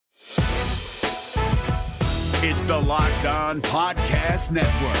It's the Locked On Podcast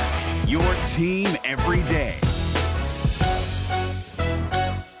Network, your team every day.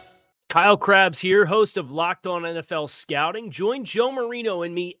 Kyle Krabs here, host of Locked On NFL Scouting. Join Joe Marino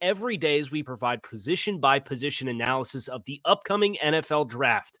and me every day as we provide position-by-position analysis of the upcoming NFL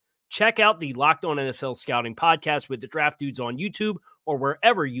Draft. Check out the Locked On NFL Scouting podcast with the Draft Dudes on YouTube or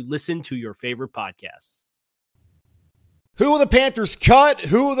wherever you listen to your favorite podcasts. Who will the Panthers cut?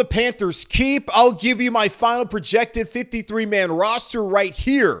 Who will the Panthers keep? I'll give you my final projected 53-man roster right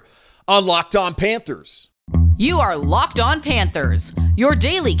here on Locked On Panthers. You are Locked On Panthers, your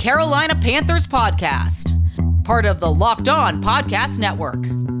daily Carolina Panthers podcast. Part of the Locked On Podcast Network,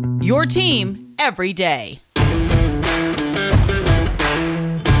 your team every day.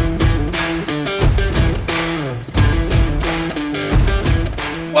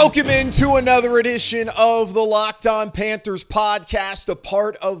 Welcome into another edition of the Locked On Panthers podcast, a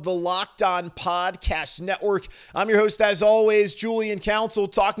part of the Locked On Podcast Network. I'm your host, as always, Julian Council,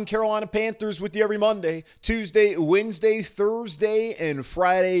 talking Carolina Panthers with you every Monday, Tuesday, Wednesday, Thursday, and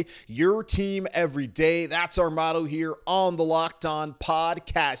Friday. Your team every day. That's our motto here on the Locked On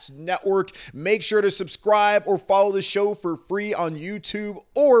Podcast Network. Make sure to subscribe or follow the show for free on YouTube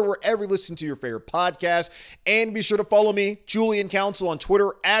or wherever you listen to your favorite podcast. And be sure to follow me, Julian Council, on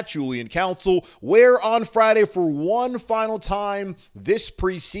Twitter at Julian Council, where on Friday for one final time this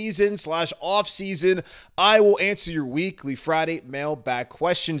preseason/off season, I will answer your weekly Friday mailbag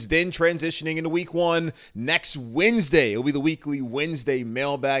questions. Then transitioning into week one next Wednesday, it'll be the weekly Wednesday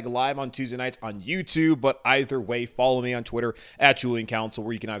mailbag live on Tuesday nights on YouTube. But either way, follow me on Twitter at Julian Council,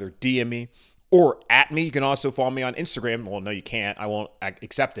 where you can either DM me or at me. You can also follow me on Instagram. Well, no, you can't. I won't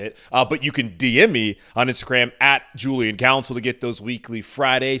accept it. But you can DM me on Instagram at Julian Council to get those weekly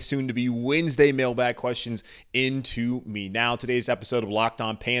Friday, soon to be Wednesday mailbag questions into me. Now, today's episode of Locked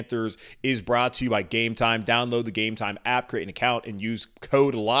On Panthers is brought to you by Game Time. Download the Game Time app, create an account, and use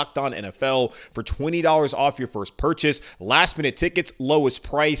code LOCKEDONNFL for $20 off your first purchase. Last minute tickets, lowest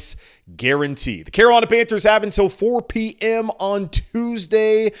price guarantee. The Carolina Panthers have until 4 p.m. on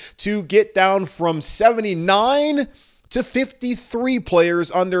Tuesday to get down from 79 to 53 players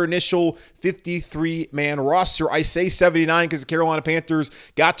on their initial 53-man roster. I say 79 because the Carolina Panthers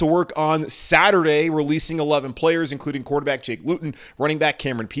got to work on Saturday, releasing 11 players, including quarterback Jake Luton, running back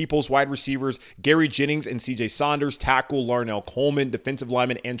Cameron Peoples, wide receivers Gary Jennings and CJ Saunders, tackle Larnell Coleman, defensive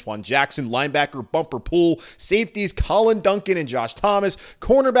lineman Antoine Jackson, linebacker Bumper Poole, safeties Colin Duncan and Josh Thomas,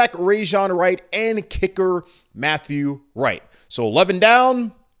 cornerback Rajon Wright, and kicker Matthew Wright. So 11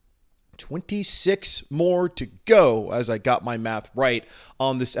 down, 26 more to go, as I got my math right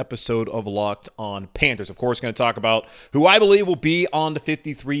on this episode of Locked On Panthers. Of course, going to talk about who I believe will be on the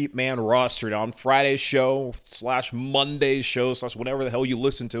 53-man roster. Now, on Friday's show / Monday's show / whenever the hell you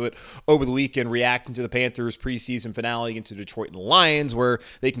listen to it over the weekend, reacting to the Panthers preseason finale against the Detroit Lions, where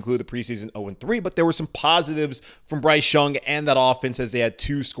they conclude the preseason 0-3. But there were some positives from Bryce Young and that offense, as they had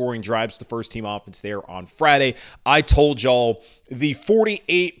 2 scoring drives, the first team offense there on Friday. I told y'all the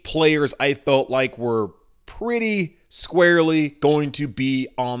 48 players I felt like were pretty squarely going to be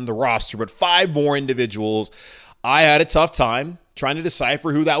on the roster, but 5 more individuals I had a tough time trying to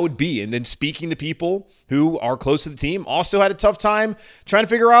decipher who that would be. And then speaking to people who are close to the team, also had a tough time trying to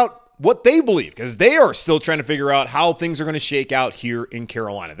figure out what they believe, because they are still trying to figure out how things are going to shake out here in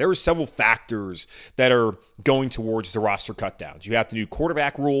Carolina. There are several factors that are going towards the roster cutdowns. You have the new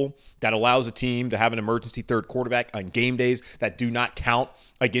quarterback rule that allows a team to have an emergency third quarterback on game days that do not count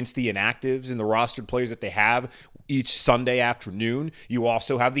against the inactives and the rostered players that they have each Sunday afternoon. You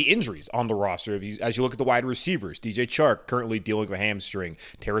also have the injuries on the roster. As you look at the wide receivers, DJ Chark currently dealing with a hamstring,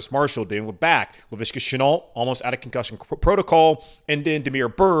 Terrace Marshall dealing with back, Laviska Shenault almost out of concussion protocol, and then Damiere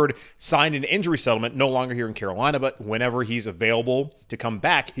Byrd signed an injury settlement, no longer here in Carolina, but whenever he's available to come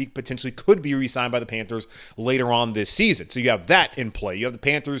back, he potentially could be re-signed by the Panthers later on this season. So you have that in play. You have the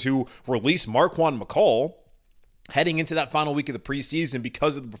Panthers who released Marquand McCall heading into that final week of the preseason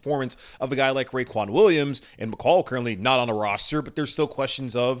because of the performance of a guy like Raekwon Williams, and McCall currently not on a roster, but there's still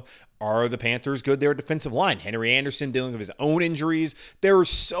questions of, are the Panthers good there at defensive line? Henry Anderson dealing with his own injuries. There are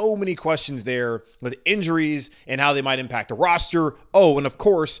so many questions there with injuries and how they might impact the roster. Oh, and of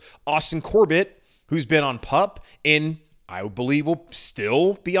course, Austin Corbett, who's been on PUP and I believe will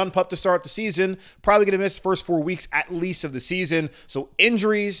still be on PUP to start the season. Probably going to miss the first 4 weeks at least of the season. So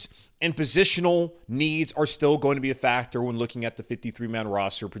injuries and positional needs are still going to be a factor when looking at the 53-man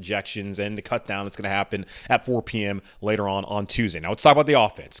roster projections and the cut down that's going to happen at 4 p.m. later on Tuesday. Now, let's talk about the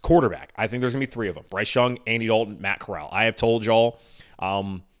offense. Quarterback, I think there's going to be 3 of them. Bryce Young, Andy Dalton, Matt Corral. I have told y'all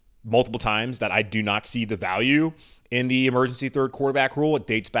multiple times that I do not see the value in the emergency third quarterback rule. It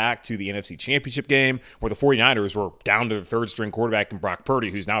dates back to the NFC Championship game where the 49ers were down to the third string quarterback in Brock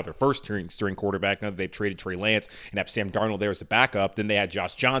Purdy, who's now their first string quarterback. Now that they've traded Trey Lance and have Sam Darnold there as the backup, then they had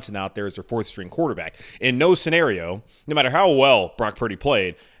Josh Johnson out there as their fourth string quarterback. In no scenario, no matter how well Brock Purdy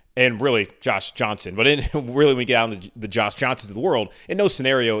played, and really Josh Johnson, but really when we get out into the Josh Johnsons of the world, in no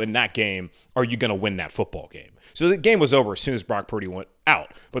scenario in that game are you going to win that football game. So the game was over as soon as Brock Purdy went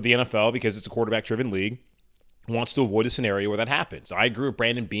out. But the NFL, because it's a quarterback-driven league, wants to avoid a scenario where that happens. I agree with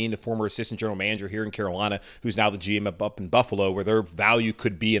Brandon Beane, the former assistant general manager here in Carolina, who's now the GM up in Buffalo, where their value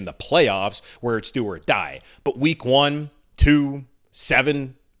could be in the playoffs where it's do or die. But week 1, 2,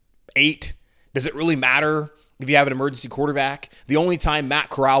 7, 8, does it really matter if you have an emergency quarterback? The only time Matt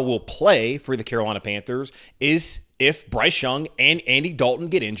Corral will play for the Carolina Panthers is if Bryce Young and Andy Dalton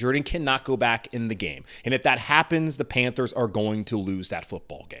get injured and cannot go back in the game. And if that happens, the Panthers are going to lose that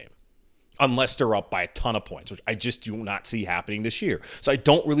football game, unless they're up by a ton of points, which I just do not see happening this year. So I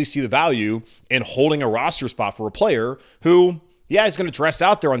don't really see the value in holding a roster spot for a player who, yeah, is going to dress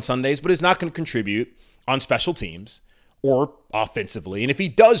out there on Sundays, but is not going to contribute on special teams or offensively. And if he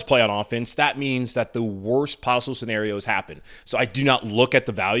does play on offense, that means that the worst possible scenarios happen. So I do not look at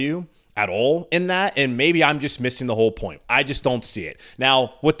the value at all in that, and maybe I'm just missing the whole point. I just don't see it.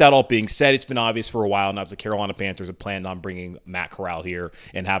 Now, with that all being said, it's been obvious for a while now that the Carolina Panthers have planned on bringing Matt Corral here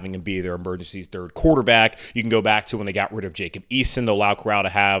and having him be their emergency third quarterback. You can go back to when they got rid of Jacob Eason to allow Corral to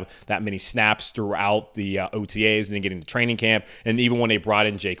have that many snaps throughout the OTAs and then getting to training camp. And even when they brought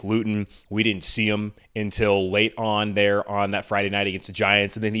in Jake Luton, we didn't see him until late on there on that Friday night against the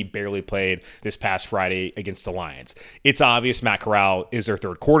Giants, and then he barely played this past Friday against the Lions. It's obvious Matt Corral is their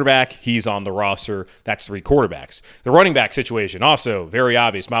third quarterback. He's on the roster. That's 3 quarterbacks. The running back situation, also very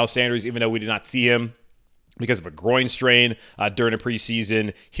obvious. Miles Sanders, even though we did not see him because of a groin strain during the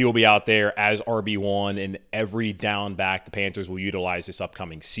preseason, he will be out there as RB1 in every down back the Panthers will utilize this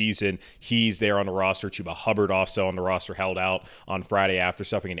upcoming season. He's there on the roster. Chuba Hubbard also on the roster, held out on Friday after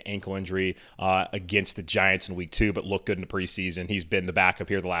suffering an ankle injury against the Giants in week 2, but looked good in the preseason. He's been the backup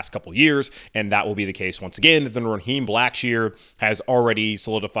here the last couple years, and that will be the case once again. Then Raheem Blackshear has already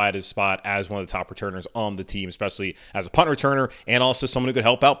solidified his spot as one of the top returners on the team, especially as a punt returner, and also someone who could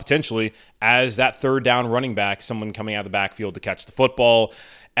help out potentially as that third down running back, someone coming out of the backfield to catch the football.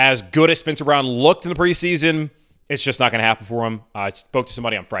 As good as Spencer Brown looked in the preseason, it's just not going to happen for him. I spoke to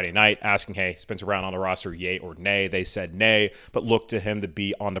somebody on Friday night asking, hey, Spencer Brown on the roster, yay or nay? They said nay, but look to him to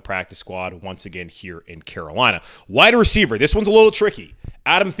be on the practice squad once again here in Carolina. Wide receiver, this one's a little tricky.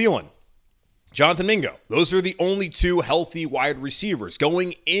 Adam Thielen, Jonathan Mingo. Those are the only 2 healthy wide receivers.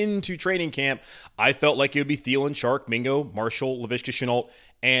 Going into training camp, I felt like it would be Thielen, Chark, Mingo, Marshall, Laviska Shenault,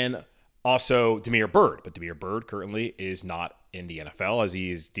 and also Damiere Byrd. But Damiere Byrd currently is not in the NFL as he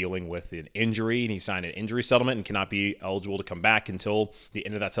is dealing with an injury, and he signed an injury settlement and cannot be eligible to come back until the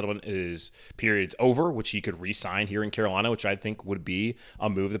end of that settlement period is over, which he could re-sign here in Carolina, which I think would be a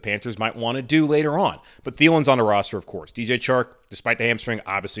move the Panthers might want to do later on. But Thielen's on the roster, of course. DJ Chark, despite the hamstring,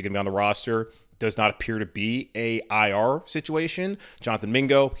 obviously going to be on the roster. Does not appear to be a IR situation. Jonathan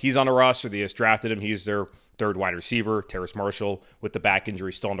Mingo, he's on the roster. They just drafted him. He's their third wide receiver. Terrace Marshall with the back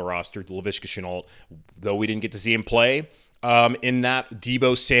injury still on the roster. Laviska Shenault, though we didn't get to see him play in that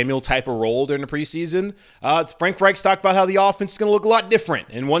Deebo Samuel type of role during the preseason. Frank Reich's talked about how the offense is going to look a lot different.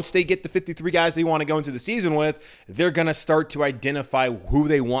 And once they get the 53 guys they want to go into the season with, they're going to start to identify who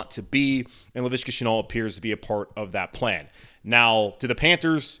they want to be. And Laviska Shenault appears to be a part of that plan. Now, to the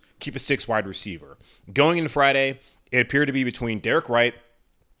Panthers, keep a 6 wide receiver. Going into Friday, it appeared to be between Derek Wright,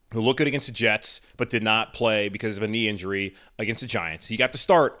 who looked good against the Jets, but did not play because of a knee injury against the Giants. He got to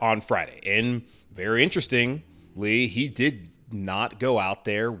start on Friday. And very interestingly, he did not go out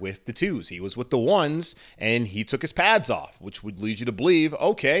there with the 2s. He was with the 1s, and he took his pads off, which would lead you to believe,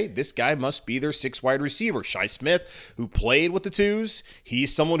 okay, this guy must be their 6 wide receiver. Shi Smith, who played with the 2s,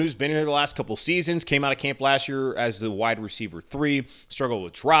 he's someone who's been here the last couple seasons, came out of camp last year as the wide receiver 3, struggled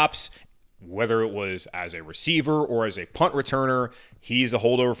with drops. Whether it was as a receiver or as a punt returner, he's a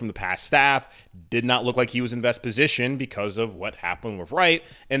holdover from the past staff. Did not look like he was in best position because of what happened with Wright.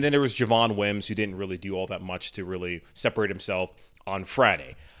 And then there was Javon Wims, who didn't really do all that much to really separate himself on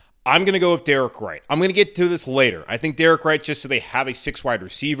Friday. I'm going to go with Derek Wright. I'm going to get to this later. I think Derek Wright, just so they have a 6 wide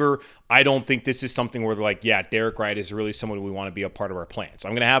receiver, I don't think this is something where they're like, yeah, Derek Wright is really someone we want to be a part of our plan. So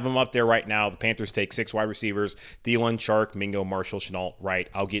I'm going to have him up there right now. The Panthers take 6 wide receivers: Thielen, Chark, Mingo, Marshall, Shenault, Wright.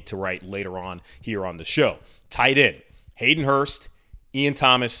 I'll get to Wright later on here on the show. Tight end, Hayden Hurst, Ian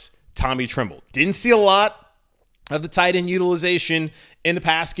Thomas, Tommy Tremble. Didn't see a lot of the tight end utilization in the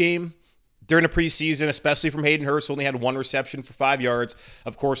pass game. during the preseason, especially from Hayden Hurst, only had 1 reception for 5 yards.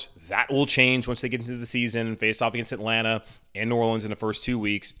 Of course, that will change once they get into the season and face off against Atlanta and New Orleans in the first 2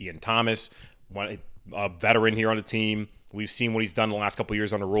 weeks. Ian Thomas, a veteran here on the team. We've seen what he's done the last couple of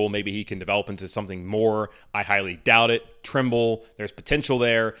years on the role. Maybe he can develop into something more. I highly doubt it. Trimble, there's potential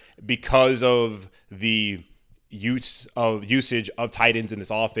there because of the usage of tight ends in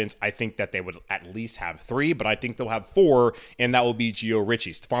this offense. I think that they would at least have 3, but I think they'll have 4, and that will be Gio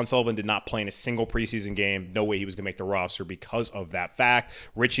Ritchie. Stephon Sullivan did not play in a single preseason game. No way he was going to make the roster because of that fact.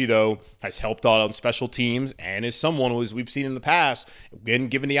 Ritchie, though, has helped out on special teams and is someone who, as we've seen in the past, when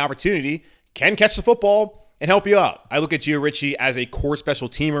given the opportunity, can catch the football and help you out. I look at Gio Ritchie as a core special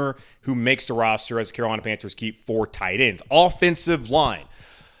teamer who makes the roster as the Carolina Panthers keep 4 tight ends. Offensive line.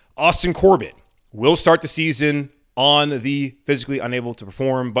 Austin Corbett will start the season on the physically unable to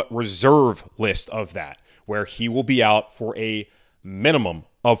perform but reserve list of that, where he will be out for a minimum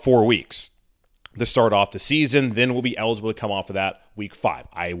of 4 weeks to start off the season. Then we'll be eligible to come off of that week 5.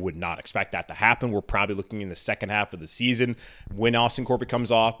 I would not expect that to happen. We're probably looking in the second half of the season when Austin Corbett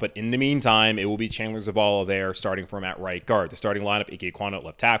comes off. But in the meantime, it will be Chandler Zavala there starting from at right guard. The starting lineup, Ike Ekwonu at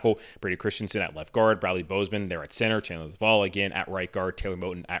left tackle, Brady Christensen at left guard, Bradley Bozeman there at center, Chandler Zavala again at right guard, Taylor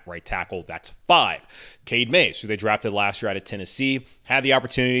Moton at right tackle. That's 5. Cade Mays, who they drafted last year out of Tennessee, had the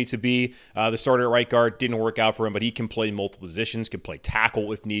opportunity to be the starter at right guard. Didn't work out for him, but he can play multiple positions, could play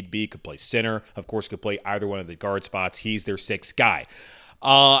tackle if need be, could play center. Of course, could play either one of the guard spots. He's their 6th guy.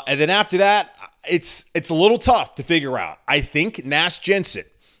 And then after that, it's a little tough to figure out. I think Nash Jensen,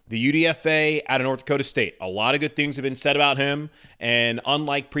 the UDFA out of North Dakota State, a lot of good things have been said about him. And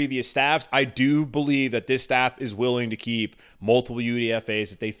unlike previous staffs, I do believe that this staff is willing to keep multiple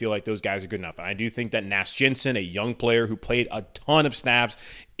UDFAs if they feel like those guys are good enough. And I do think that Nash Jensen, a young player who played a ton of snaps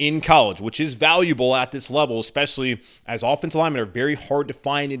in college, which is valuable at this level, especially as offensive linemen are very hard to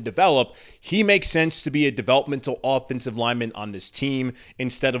find and develop, he makes sense to be a developmental offensive lineman on this team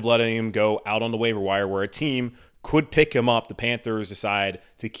instead of letting him go out on the waiver wire where a team could pick him up. The Panthers decide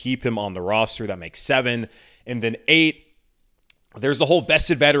to keep him on the roster. That makes 7. And then 8, there's the whole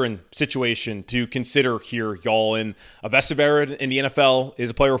vested veteran situation to consider here, y'all. And a vested veteran in the NFL is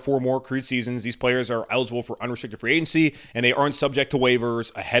a player with 4 more accrued seasons. These players are eligible for unrestricted free agency, and they aren't subject to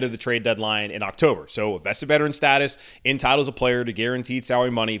waivers ahead of the trade deadline in October. So a vested veteran status entitles a player to guaranteed salary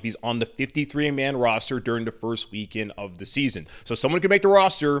money if he's on the 53-man roster during the first weekend of the season. So someone could make the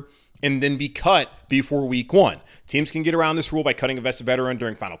roster and then be cut before week 1. Teams can get around this rule by cutting a vested veteran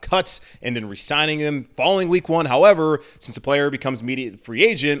during final cuts and then re-signing them following week 1. However, since a player becomes immediate free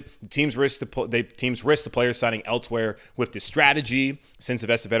agent, teams risk the player signing elsewhere. With this strategy, since the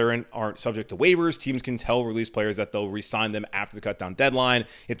vested veteran aren't subject to waivers, teams can tell release players that they'll re-sign them after the cutdown deadline.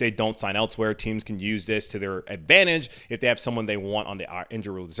 If they don't sign elsewhere, teams can use this to their advantage. If they have someone they want on the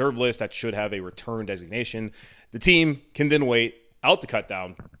injury reserve list that should have a return designation, the team can then wait out the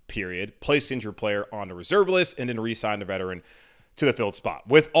cutdown period, place the injured player on the reserve list, and then re-sign the veteran to the filled spot.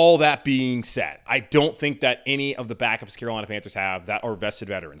 With all that being said, I don't think that any of the backups Carolina Panthers have that are vested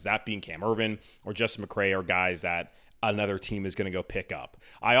veterans, that being Cam Ervin or Justin McCray, are guys that another team is going to go pick up.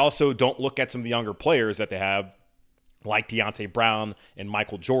 I also don't look at some of the younger players that they have, like Deontay Brown and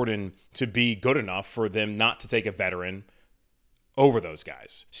Michael Jordan, to be good enough for them not to take a veteran over those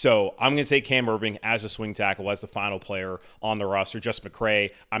guys. So I'm going to take Cam Ervin as a swing tackle, as the final player on the roster. Justin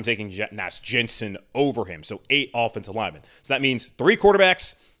McCray, I'm taking Nash Jensen over him. So 8 offensive linemen. So that means 3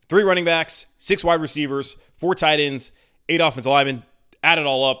 quarterbacks, 3 running backs, 6 wide receivers, 4 tight ends, 8 offensive linemen. Add it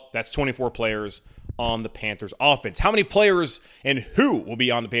all up, that's 24 players on the Panthers offense. How many players and who will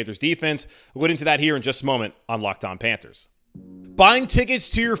be on the Panthers defense? We'll get into that here in just a moment on Locked On Panthers. Buying tickets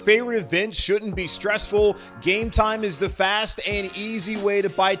to your favorite events shouldn't be stressful. Game Time is the fast and easy way to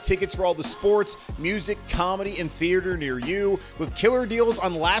buy tickets for all the sports, music, comedy, and theater near you. With killer deals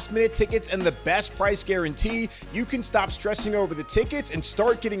on last-minute tickets and the best price guarantee, you can stop stressing over the tickets and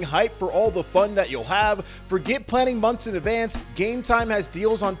start getting hyped for all the fun that you'll have. Forget planning months in advance. Game Time has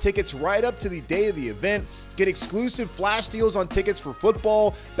deals on tickets right up to the day of the event. Get exclusive flash deals on tickets for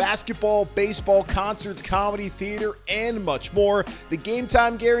football, basketball, baseball, concerts, comedy, theater, and much more. The Game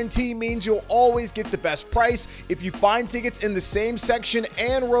Time guarantee means you'll always get the best price. If you find tickets in the same section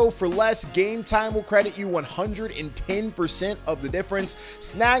and row for less, Game Time will credit you 110% of the difference.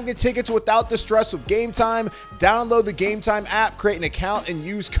 Snag the tickets without the stress with Game Time. Download the Game Time app, create an account, and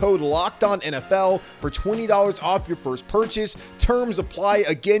use code LOCKEDONNFL for $20 off your first purchase. Terms apply.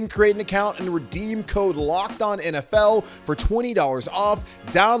 Again, create an account and redeem code LOCKEDONNFL for $20 off.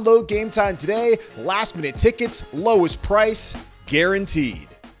 Download Game Time today. Last minute tickets, lowest price guaranteed.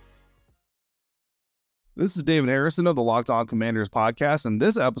 This is David Harrison of the Locked On Commanders podcast, and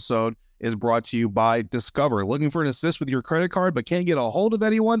this episode is brought to you by Discover. Looking for an assist with your credit card but can't get a hold of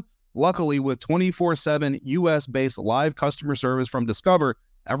anyone? Luckily, with 24/7 U.S.-based live customer service from Discover,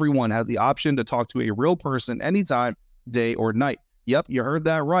 everyone has the option to talk to a real person anytime, day or night. Yep, you heard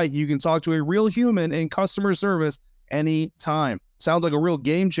that right. You can talk to a real human in customer service anytime. Sounds like a real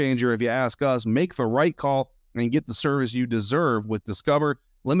game changer if you ask us. Make the right call and get the service you deserve with Discover.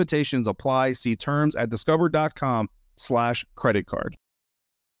 Limitations apply. See terms at discover.com/creditcard.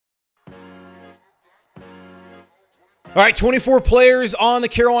 All right, 24 players on the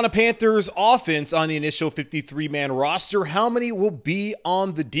Carolina Panthers offense on the initial 53-man roster. How many will be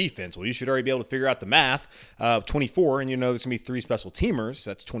on the defense? Well, you should already be able to figure out the math. 24, and you know there's going to be 3 special teamers.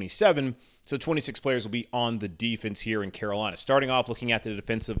 That's 27. So 26 players will be on the defense here in Carolina. Starting off looking at the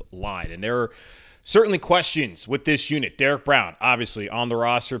defensive line, and there are certainly questions with this unit. Derek Brown, obviously on the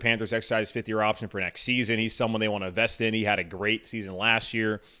roster. Panthers exercise 5th-year option for next season. He's someone they want to invest in. He had a great season last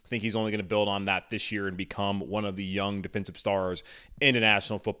year. I think he's only going to build on that this year and become one of the young defensive stars in the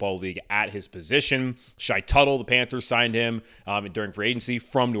National Football League at his position. Shai Tuttle, the Panthers signed him during free agency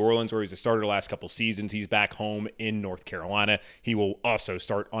from New Orleans, where he's a starter the last couple seasons. He's back home in North Carolina. He will also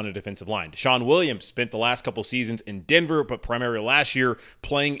start on a defensive line. Deshaun Williams spent the last couple seasons in Denver, but primarily last year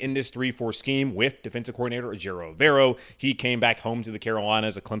playing in this 3-4 scheme with defensive coordinator Ejiro Evero. He came back home to the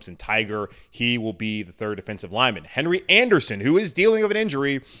Carolinas, a Clemson Tiger. He will be the 3rd defensive lineman. Henry Anderson, who is dealing with an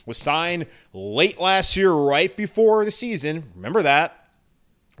injury, was signed late last year, right before the season. Remember that.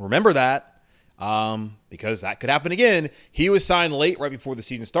 Because that could happen again. He was signed late, right before the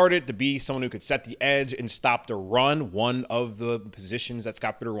season started, to be someone who could set the edge and stop the run, one of the positions that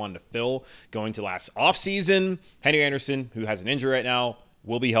Scott Fitter wanted to fill going to last offseason. Henry Anderson, who has an injury right now,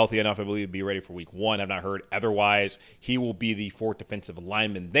 will be healthy enough, I believe, to be ready for week 1. I've not heard otherwise. He will be the 4th defensive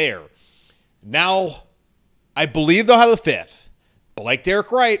lineman there. Now, I believe they'll have a 5th. But like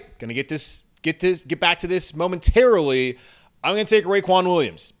Derek Wright, going to get back to this momentarily. I'm going to take Raekwon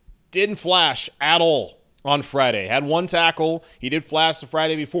Williams. Didn't flash at all on Friday. Had 1 tackle. He did flash the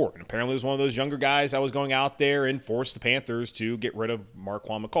Friday before. And apparently was one of those younger guys that was going out there and forced the Panthers to get rid of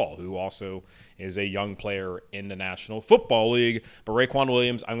Marquand McCall, who also is a young player in the National Football League. But Raekwon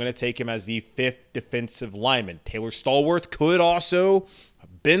Williams, I'm going to take him as the 5th defensive lineman. Taylor Stallworth could also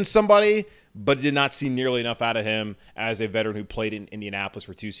have been somebody, but did not see nearly enough out of him as a veteran who played in Indianapolis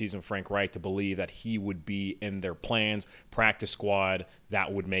for 2 seasons, Frank Reich, to believe that he would be in their plans, practice squad.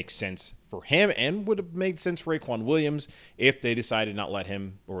 That would make sense for him and would have made sense for Raekwon Williams if they decided not let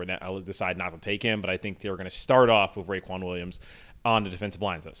him or decide not to take him. But I think they're going to start off with Raekwon Williams on the defensive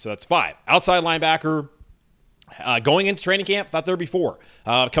line. So that's 5. Outside linebacker, going into training camp, thought there would be 4.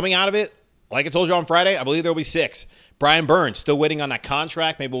 Coming out of it, like I told you on Friday, I believe there will be 6. Brian Burns, still waiting on that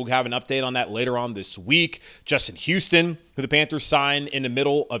contract. Maybe we'll have an update on that later on this week. Justin Houston, who the Panthers signed in the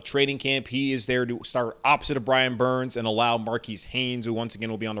middle of training camp. He is there to start opposite of Brian Burns and allow Marquise Haynes, who once again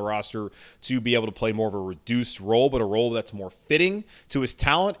will be on the roster, to be able to play more of a reduced role, but a role that's more fitting to his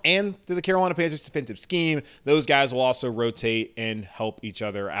talent and to the Carolina Panthers defensive scheme. Those guys will also rotate and help each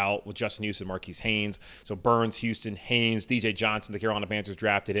other out with Justin Houston, Marquise Haynes. So Burns, Houston, Haynes, DJ Johnson, the Carolina Panthers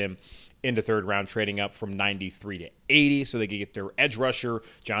drafted him in the 3rd round, trading up from 93 to 80 so they could get their edge rusher.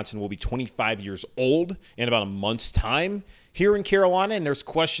 Johnson will be 25 years old in about a month's time here in Carolina, and there's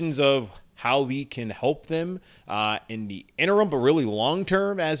questions of how he can help them in the interim, but really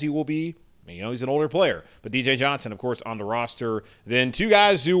long-term, as he will be. He's an older player. But DJ Johnson, of course, on the roster. Then 2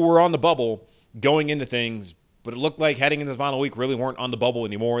 guys who were on the bubble going into things, but it looked like heading into the final week really weren't on the bubble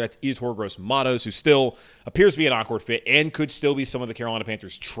anymore. That's Yetur Gross-Matos, who still appears to be an awkward fit and could still be some of the Carolina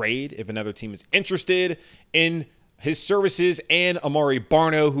Panthers trade if another team is interested in his services, and Amari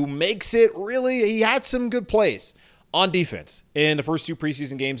Barno, who makes it really, he had some good plays on defense in the first 2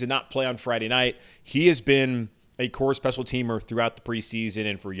 preseason games, did not play on Friday night. He has been a core special teamer throughout the preseason,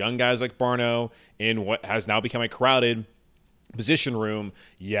 and for young guys like Barno in what has now become a crowded position room,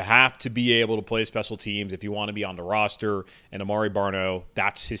 you have to be able to play special teams if you want to be on the roster. And Amari Barno,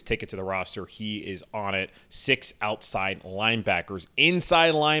 that's his ticket to the roster. He is on it. 6 outside linebackers.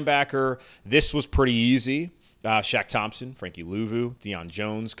 Inside linebacker, this was pretty easy. Shaq Thompson, Frankie Louvu, Deion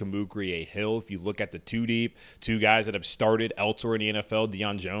Jones, Kamu Grier-Hill. If you look at the 2 deep, 2 guys that have started elsewhere in the NFL.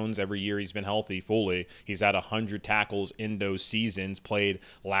 Deion Jones, every year he's been healthy fully. He's had 100 tackles in those seasons. Played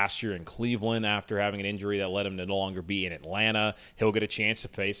last year in Cleveland after having an injury that led him to no longer be in Atlanta. He'll get a chance to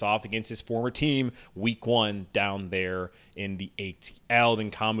face off against his former team week 1 down there in the ATL.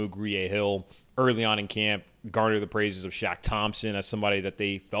 Then Kamu Grier-Hill early on in camp garner the praises of Shaq Thompson as somebody that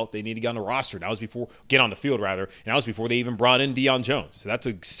they felt they needed to get on the roster. And that was before, get on the field rather, and that was before they even brought in Deion Jones. So that's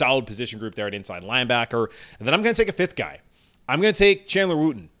a solid position group there at inside linebacker. And then I'm going to take a fifth guy. I'm going to take Chandler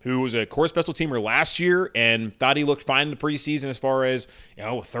Wooten, who was a core special teamer last year and thought he looked fine in the preseason as far as,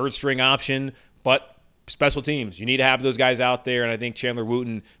 a third string option, but special teams, you need to have those guys out there, and I think Chandler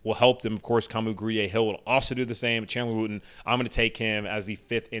Wooten will help them. Of course, Kamu Grugier-Hill will also do the same. Chandler Wooten, I'm going to take him as the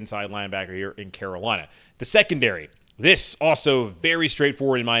fifth inside linebacker here in Carolina. The secondary, this also very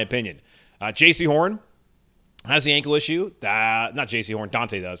straightforward in my opinion. J.C. Horn has the ankle issue. Not J.C. Horn,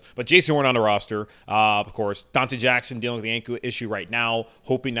 Dante does, but J.C. Horn on the roster. Of course, Dante Jackson dealing with the ankle issue right now,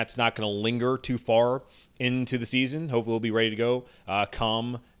 hoping that's not going to linger too far into the season. Hopefully we'll be ready to go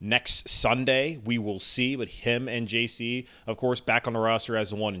come next Sunday. We will see, but him and JC, of course, back on the roster as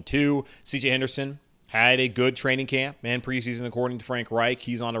the 1 and 2. CJ Henderson had a good training camp and preseason according to Frank Reich.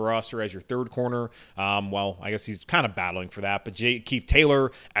 He's on the roster as your third corner. Well, I guess he's kind of battling for that, but Keith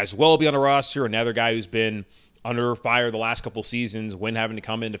Taylor as well will be on the roster, another guy who's been under fire the last couple seasons when having to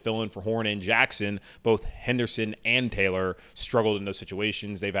come in to fill in for Horn and Jackson. Both Henderson and Taylor struggled in those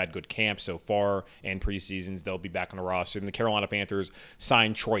situations. They've had good camps so far and preseasons. They'll be back on the roster. And the Carolina Panthers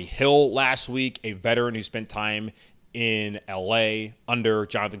signed Troy Hill last week, a veteran who spent time in L.A. under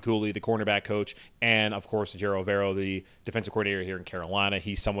Jonathan Cooley, the cornerback coach, and, of course, Jero Vero, the defensive coordinator here in Carolina.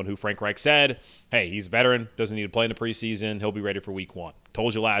 He's someone who Frank Reich said, hey, he's a veteran, doesn't need to play in the preseason. He'll be ready for week 1.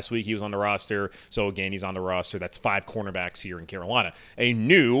 Told you last week he was on the roster, so, again, he's on the roster. That's 5 cornerbacks here in Carolina. A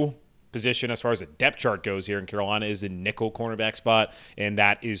new position as far as the depth chart goes here in Carolina is the nickel cornerback spot, and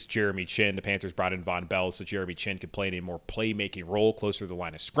that is Jeremy Chin. The Panthers brought in Von Bell so Jeremy Chin could play in a more playmaking role closer to the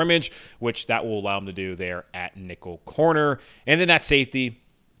line of scrimmage, which that will allow him to do there at nickel corner. And then at safety,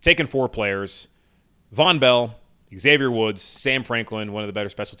 taking 4 players, Von Bell, Xavier Woods, Sam Franklin, one of the better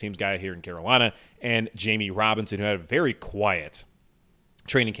special teams guy here in Carolina, and Jamie Robinson, who had a very quiet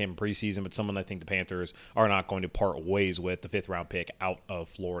training camp in preseason, but someone I think the Panthers are not going to part ways with, the 5th-round pick out of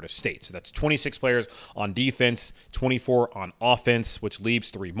Florida State. So that's 26 players on defense, 24 on offense, which leaves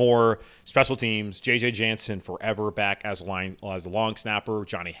 3 more. Special teams, J.J. Jansen forever back as the long snapper,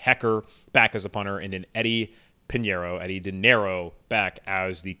 Johnny Hecker back as a punter, and then Eddie De Niro back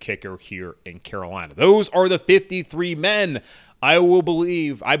as the kicker here in Carolina. Those are the 53 men I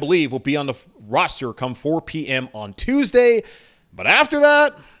believe will be on the roster come 4 p.m. on Tuesday. But after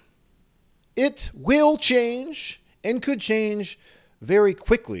that, it will change and could change very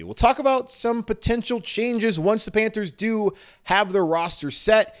quickly. We'll talk about some potential changes once the Panthers do have their roster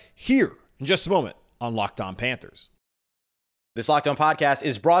set here in just a moment on Locked On Panthers. This Locked On podcast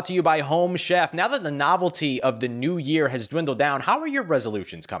is brought to you by Home Chef. Now that the novelty of the new year has dwindled down, how are your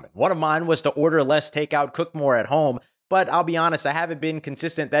resolutions coming? One of mine was to order less takeout, cook more at home. But I'll be honest, I haven't been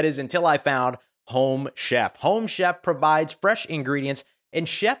consistent. That is until I found Home Chef. Home Chef provides fresh ingredients and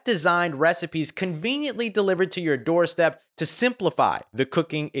chef-designed recipes conveniently delivered to your doorstep to simplify the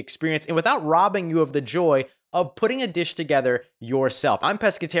cooking experience and without robbing you of the joy of putting a dish together yourself. I'm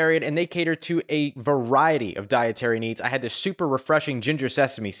pescatarian, and they cater to a variety of dietary needs. I had this super refreshing ginger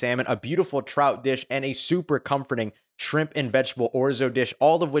sesame salmon, a beautiful trout dish, and a super comforting shrimp and vegetable orzo dish,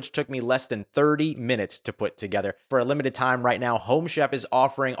 all of which took me less than 30 minutes to put together. For a limited time right now, Home Chef is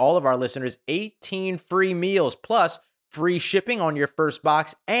offering all of our listeners 18 free meals, plus free shipping on your first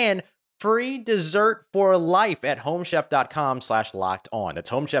box and free dessert for life at homechef.com/lockedon. That's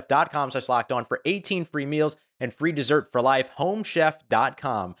homechef.com/lockedon for 18 free meals and free dessert for life.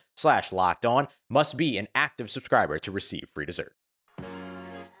 Homechef.com/lockedon. Must be an active subscriber to receive free dessert.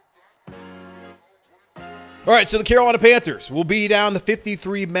 All right, so the Carolina Panthers will be down to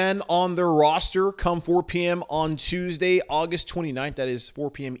 53 men on their roster come 4 p.m. on Tuesday, August 29th. That is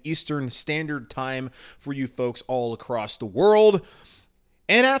 4 p.m. Eastern Standard Time for you folks all across the world.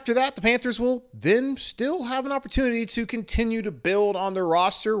 And after that, the Panthers will then still have an opportunity to continue to build on their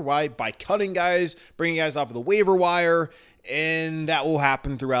roster by cutting guys, bringing guys off of the waiver wire, and that will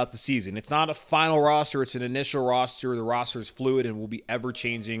happen throughout the season. It's not a final roster. It's an initial roster. The roster is fluid and will be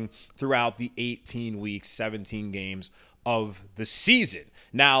ever-changing throughout the 18 weeks, 17 games of the season.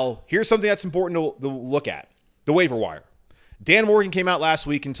 Now, here's something that's important to look at, the waiver wire. Dan Morgan came out last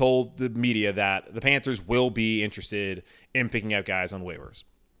week and told the media that the Panthers will be interested in picking out guys on waivers.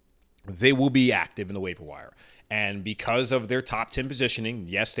 They will be active in the waiver wire. And because of their top 10 positioning,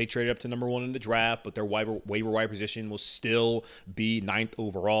 yes, they traded up to number 1 in the draft, but their waiver wire position will still be 9th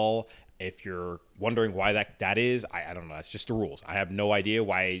overall. If you're wondering why that is, I don't know. That's just the rules. I have no idea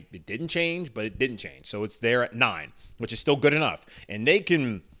why it didn't change, but it didn't change. So it's there at 9, which is still good enough. And they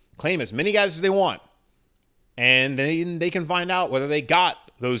can claim as many guys as they want. And then they can find out whether they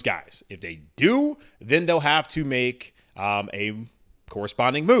got those guys. If they do, then they'll have to make a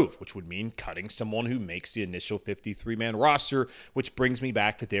corresponding move, which would mean cutting someone who makes the initial 53-man roster, which brings me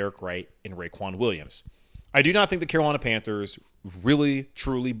back to Derek Wright and Raequan Williams. I do not think the Carolina Panthers really,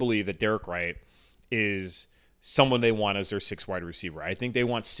 truly believe that Derek Wright is someone they want as their sixth wide receiver. I think they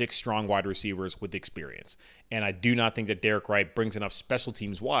want 6 strong wide receivers with experience. And I do not think that Derek Wright brings enough special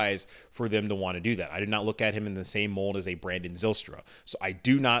teams wise for them to want to do that. I do not look at him in the same mold as a Brandon Zylstra. So I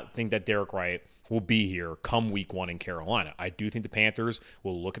do not think that Derek Wright will be here come week 1 in Carolina. I do think the Panthers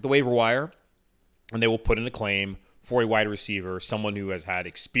will look at the waiver wire and they will put in a claim for a wide receiver, someone who has had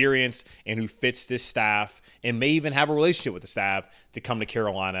experience and who fits this staff and may even have a relationship with the staff to come to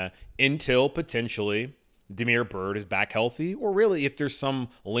Carolina until potentially Damiere Byrd is back healthy, or really if there's some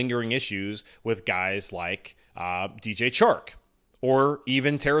lingering issues with guys like DJ Chark or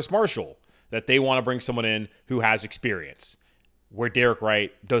even Terrace Marshall, that they want to bring someone in who has experience, where Derek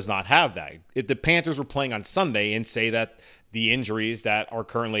Wright does not have that. If the Panthers were playing on Sunday and say that the injuries that are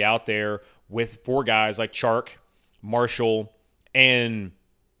currently out there with 4 guys like Chark, Marshall, and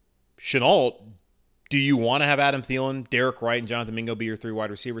Shenault, do you want to have Adam Thielen, Derek Wright, and Jonathan Mingo be your 3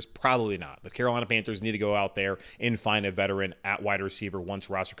 wide receivers? Probably not. The Carolina Panthers need to go out there and find a veteran at wide receiver once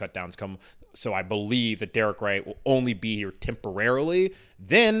roster cutdowns come. So I believe that Derek Wright will only be here temporarily.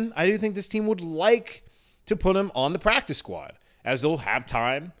 Then I do think this team would like to put him on the practice squad, as they'll have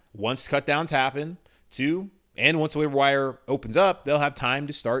time once cutdowns happen and once the waiver wire opens up, they'll have time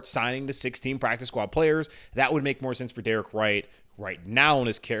to start signing the 16 practice squad players. That would make more sense for Derek Wright right now in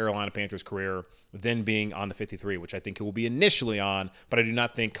his Carolina Panthers career than being on the 53, which I think he will be initially on, but I do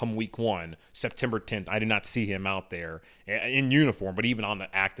not think come week 1, September 10th, I do not see him out there in uniform, but even on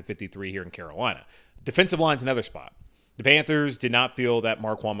the active 53 here in Carolina. Defensive line's another spot. The Panthers did not feel that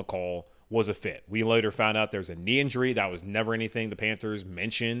Marquand McCall was a fit. We later found out there's a knee injury. That was never anything the Panthers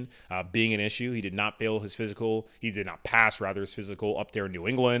mentioned being an issue. He did not fail his physical. He did not pass, rather, his physical up there in New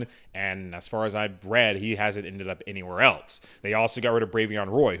England. And as far as I've read, he hasn't ended up anywhere else. They also got rid of Bravion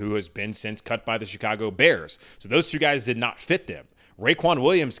Roy, who has been since cut by the Chicago Bears. So those 2 guys did not fit them. Raequan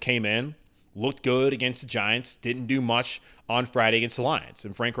Williams came in, looked good against the Giants, didn't do much on Friday against the Lions.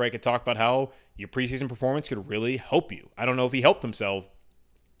 And Frank Reich had talked about how your preseason performance could really help you. I don't know if he helped himself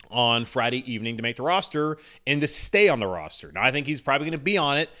on Friday evening to make the roster and to stay on the roster. Now, I think he's probably going to be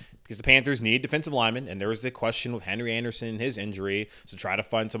on it because the Panthers need defensive linemen, and there was the question with Henry Anderson and his injury, so try to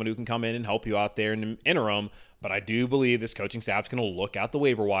find someone who can come in and help you out there in the interim. But I do believe this coaching staff is going to look out the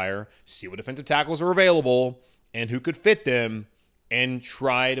waiver wire, see what defensive tackles are available and who could fit them, and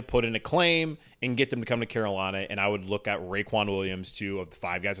try to put in a claim and get them to come to Carolina. And I would look at Raequan Williams, 2 of the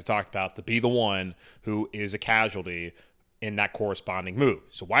 5 guys I talked about, to be the one who is a casualty in that corresponding move.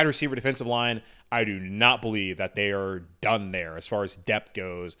 So wide receiver, defensive line, I do not believe that they are done there as far as depth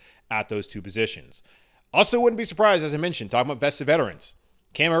goes at those 2 positions. Also wouldn't be surprised, as I mentioned, talking about vested veterans.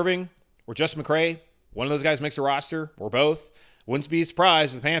 Cam Erving or Justin McCray, one of those guys makes a roster, or both. Wouldn't be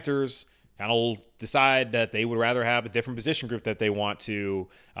surprised if the Panthers kind of decide that they would rather have a different position group that they want to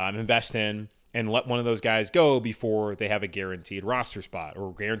invest in and let one of those guys go before they have a guaranteed roster spot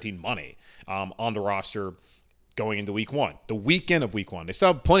or guaranteed money on the roster going into week 1, the weekend of week 1. They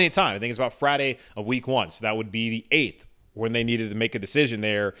still have plenty of time. I think it's about Friday of week 1. So that would be the 8th when they needed to make a decision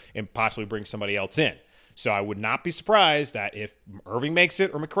there and possibly bring somebody else in. So I would not be surprised that if Erving makes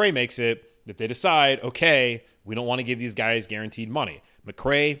it or McCray makes it, that they decide, okay, we don't want to give these guys guaranteed money.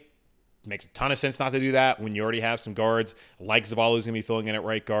 McCray makes a ton of sense not to do that when you already have some guards like Zavallo's going to be filling in at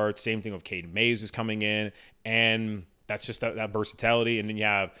right guard. Same thing with Caden Mays is coming in. And that's just that versatility. And then you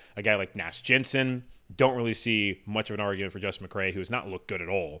have a guy like Nash Jensen. Don't really see much of an argument for Justin McCray, who has not looked good at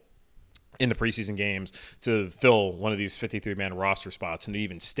all in the preseason games, to fill one of these 53-man roster spots and to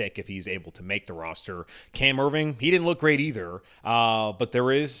even stick if he's able to make the roster. Cam Erving, he didn't look great either, but there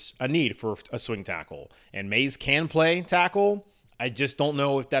is a need for a swing tackle. And Mays can play tackle. I just don't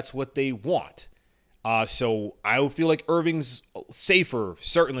know if that's what they want. So I would feel like Erving's safer,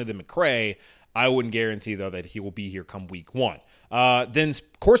 certainly, than McCray. I wouldn't guarantee, though, that he will be here come week 1. Then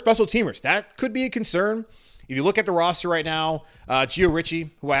core special teamers, that could be a concern. If you look at the roster right now, Gio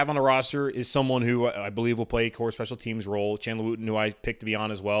Ritchie, who I have on the roster, is someone who I believe will play core special teams role. Chandler Wooten, who I picked to be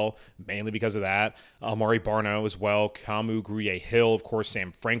on as well, mainly because of that. Amari Barno as well. Kamu Grugier-Hill, of course.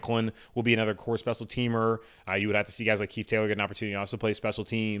 Sam Franklin will be another core special teamer. You would have to see guys like Keith Taylor get an opportunity to also play special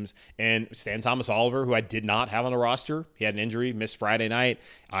teams. And Stan Thomas Oliver, who I did not have on the roster. He had an injury, missed Friday night.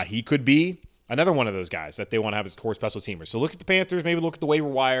 He could be another one of those guys that they want to have as core special teamers. So look at the Panthers, maybe look at the waiver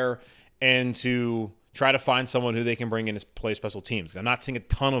wire, and to try to find someone who they can bring in to play special teams. I'm not seeing a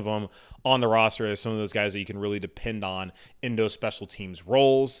ton of them on the roster as some of those guys that you can really depend on in those special teams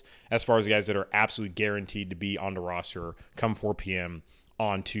roles, as far as the guys that are absolutely guaranteed to be on the roster come 4 p.m.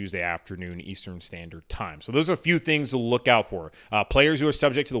 on Tuesday afternoon Eastern Standard Time. So those are a few things to look out for. Players who are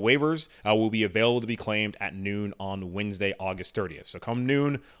subject to the waivers will be available to be claimed at noon on Wednesday, August 30th. So come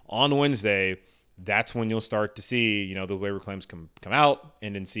noon on Wednesday, that's when you'll start to see, the waiver claims come out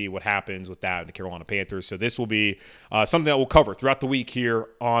and then see what happens with that in the Carolina Panthers. So this will be something that we'll cover throughout the week here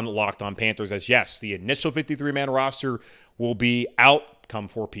on Locked On Panthers, as yes, the initial 53-man roster will be out come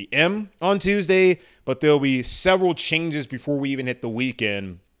 4 p.m. on Tuesday, but there'll be several changes before we even hit the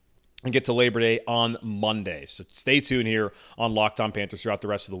weekend and get to Labor Day on Monday. So stay tuned here on Locked On Panthers throughout the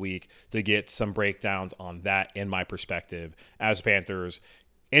rest of the week to get some breakdowns on that and my perspective as Panthers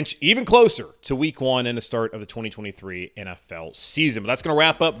inch even closer to week 1 and the start of the 2023 NFL season. But that's going to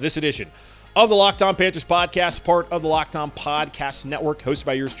wrap up this edition of the Locked On Panthers podcast, part of the Locked On Podcast Network, hosted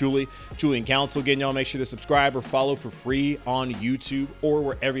by yours truly, Julian Council. Again, y'all make sure to subscribe or follow for free on YouTube or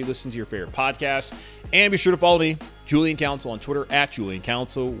wherever you listen to your favorite podcast. And be sure to follow me, Julian Council, on Twitter at Julian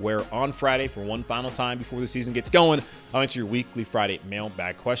Council, where on Friday, for one final time before the season gets going, I'll answer your weekly Friday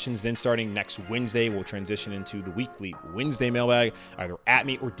mailbag questions. Then starting next Wednesday, we'll transition into the weekly Wednesday mailbag. Either at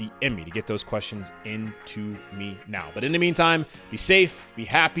me or DM me to get those questions into me now. But in the meantime, be safe, be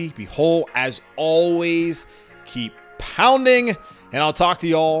happy, be whole. As always, keep pounding, and I'll talk to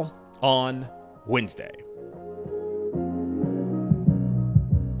y'all on Wednesday.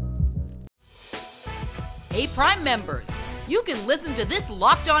 Hey, Prime members, you can listen to this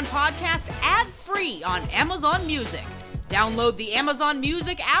Locked On podcast ad-free on Amazon Music. Download the Amazon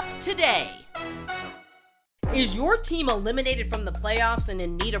Music app today. Is your team eliminated from the playoffs and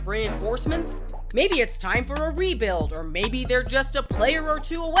in need of reinforcements? Maybe it's time for a rebuild, or maybe they're just a player or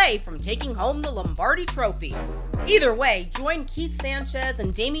two away from taking home the Lombardi Trophy. Either way, join Keith Sanchez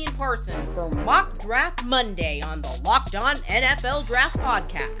and Damian Parson for Mock Draft Monday on the Locked On NFL Draft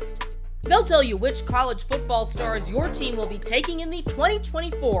Podcast. They'll tell you which college football stars your team will be taking in the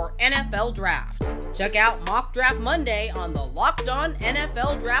 2024 NFL Draft. Check out Mock Draft Monday on the Locked On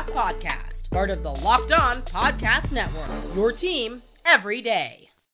NFL Draft Podcast, part of the Locked On Podcast Network. Your team every day.